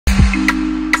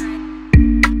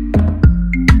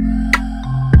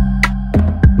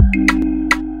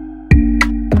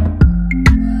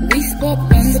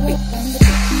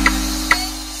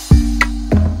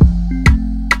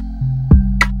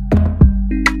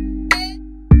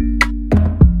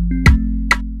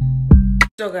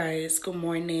So guys, good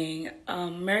morning.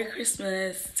 Merry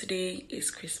Christmas. Today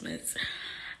is Christmas.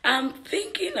 I'm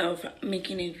thinking of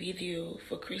making a video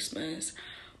for Christmas,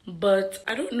 but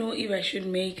I don't know if I should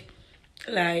make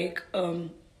like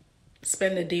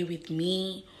spend the day with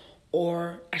me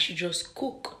or I should just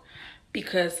cook,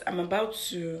 because I'm about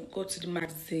to go to the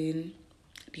magazine,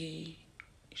 the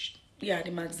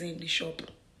shop,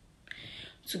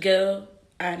 to go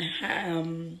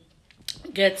and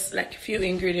get like a few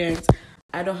ingredients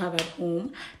I don't have at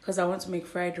home, because I want to make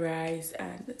fried rice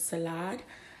and salad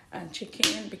and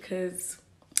chicken. Because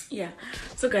yeah,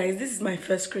 so guys, this is my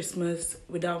first Christmas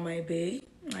without my babe.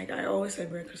 Like, I always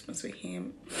celebrate Christmas with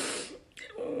him.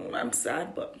 I'm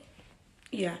sad, but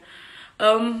yeah.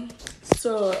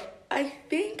 So I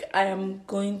think I am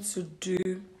going to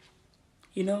do,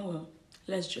 you know what,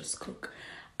 let's just cook.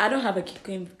 I don't have a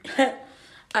cooking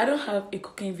I don't have a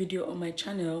cooking video on my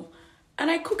channel,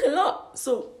 and I cook a lot,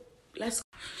 so let's.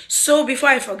 So before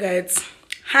I forget,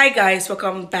 hi guys,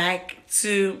 welcome back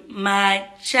to my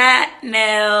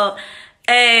channel.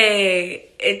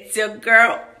 Hey, it's your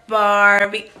girl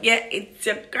Barbie. Yeah, it's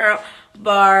your girl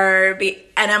Barbie,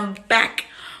 and I'm back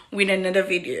with another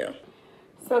video.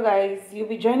 So guys, you'll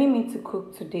be joining me to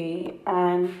cook today,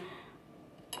 and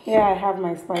here I have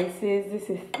my spices. This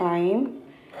is thyme,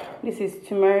 this is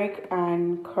turmeric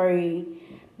and curry,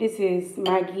 this is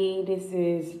Maggi, this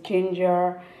is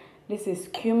ginger, this is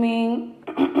cumin,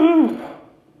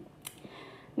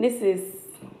 this is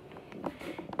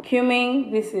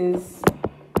cumin, this is,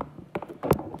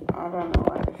 I don't know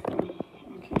what this is.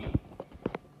 Okay.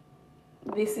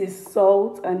 This is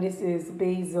salt, and this is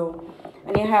basil.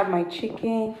 And I have my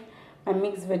chicken, my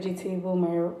mixed vegetable,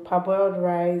 my parboiled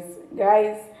rice.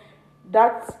 Guys,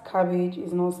 that cabbage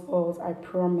is not spoiled, I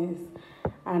promise.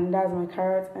 And that's my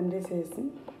carrot, and this is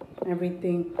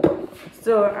everything.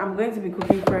 So I'm going to be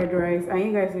cooking fried rice, and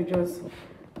you guys will just,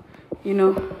 you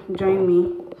know, join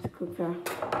me to cook that.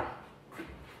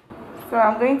 So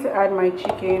I'm going to add my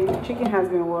chicken. The chicken has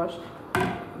been washed.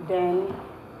 Then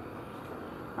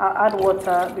I'll add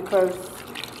water, because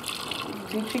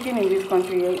the chicken in this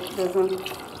country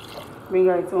doesn't bring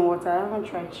out its own water. I haven't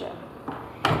tried yet.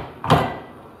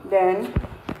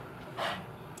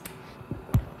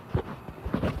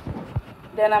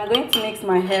 Then I'm going to mix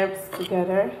my herbs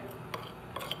together.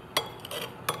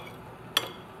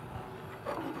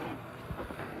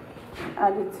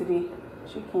 Add it to the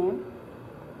chicken.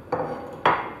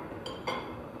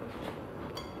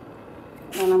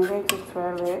 And I'm going to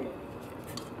swirl it,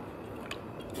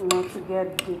 you know, to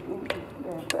get deep in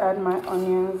there. To add my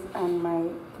onions and my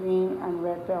green and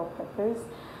red bell peppers.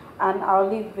 And I'll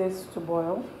leave this to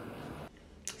boil.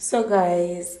 So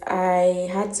guys, I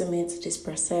had to make this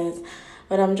process,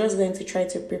 but I'm just going to try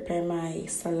to prepare my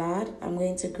salad. I'm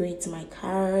going to grate my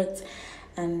carrots,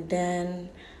 and then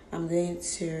I'm going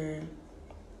to,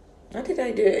 what did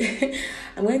I do?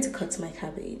 I'm going to cut my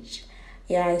cabbage.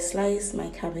 Yeah, I slice my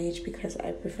cabbage because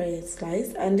I prefer it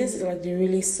sliced, and this is like the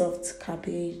really soft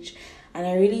cabbage, and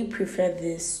I really prefer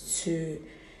this to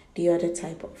the other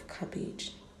type of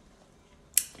cabbage.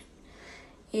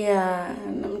 Yeah,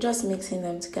 and I'm just mixing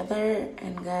them together,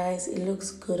 and guys, it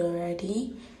looks good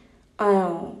already.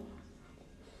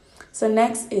 So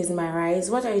next is my rice.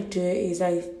 What I do is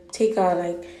I take out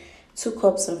like 2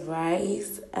 cups of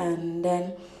rice, and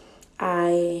then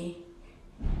I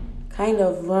kind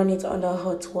of run it under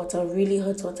hot water, really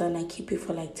hot water, and I keep it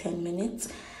for like 10 minutes.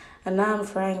 And now I'm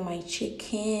frying my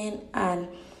chicken, and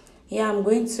yeah, I'm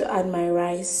going to add my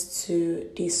rice to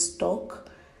this stock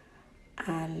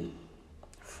and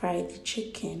fry the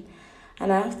chicken.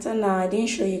 And after, now I didn't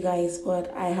show you guys,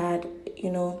 but I had, you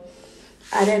know,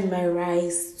 added my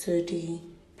rice to the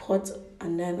pot,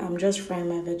 and then I'm just frying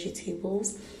my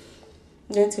vegetables.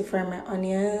 I'm going to fry my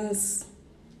onions,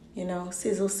 you know,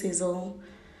 sizzle,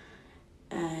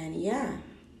 and yeah,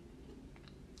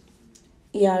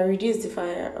 reduce the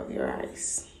fire of your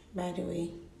rice, by the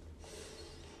way.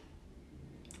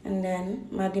 And then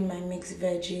I'm adding my mixed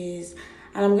veggies,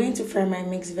 and I'm going to fry my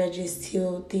mixed veggies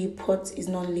till the pot is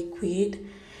not liquid,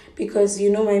 because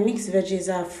you know my mixed veggies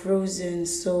are frozen,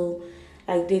 so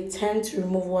like they tend to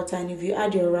remove water, and if you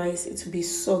add your rice it will be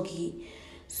soggy.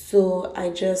 So I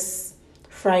just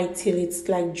fry it till it's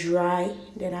like dry,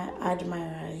 then I add my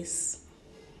rice,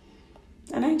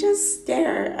 and I just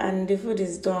stir, and the food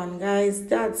is done. Guys,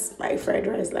 that's my fried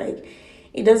rice. Like,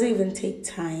 it doesn't even take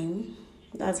time.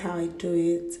 That's how I do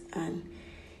it. And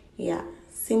yeah,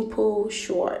 simple,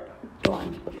 short,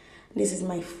 done. This is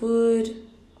my food,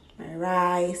 my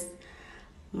rice,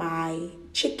 my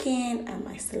chicken, and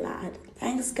my salad.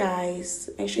 Thanks guys.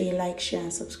 Make sure you like, share,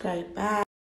 and subscribe. Bye.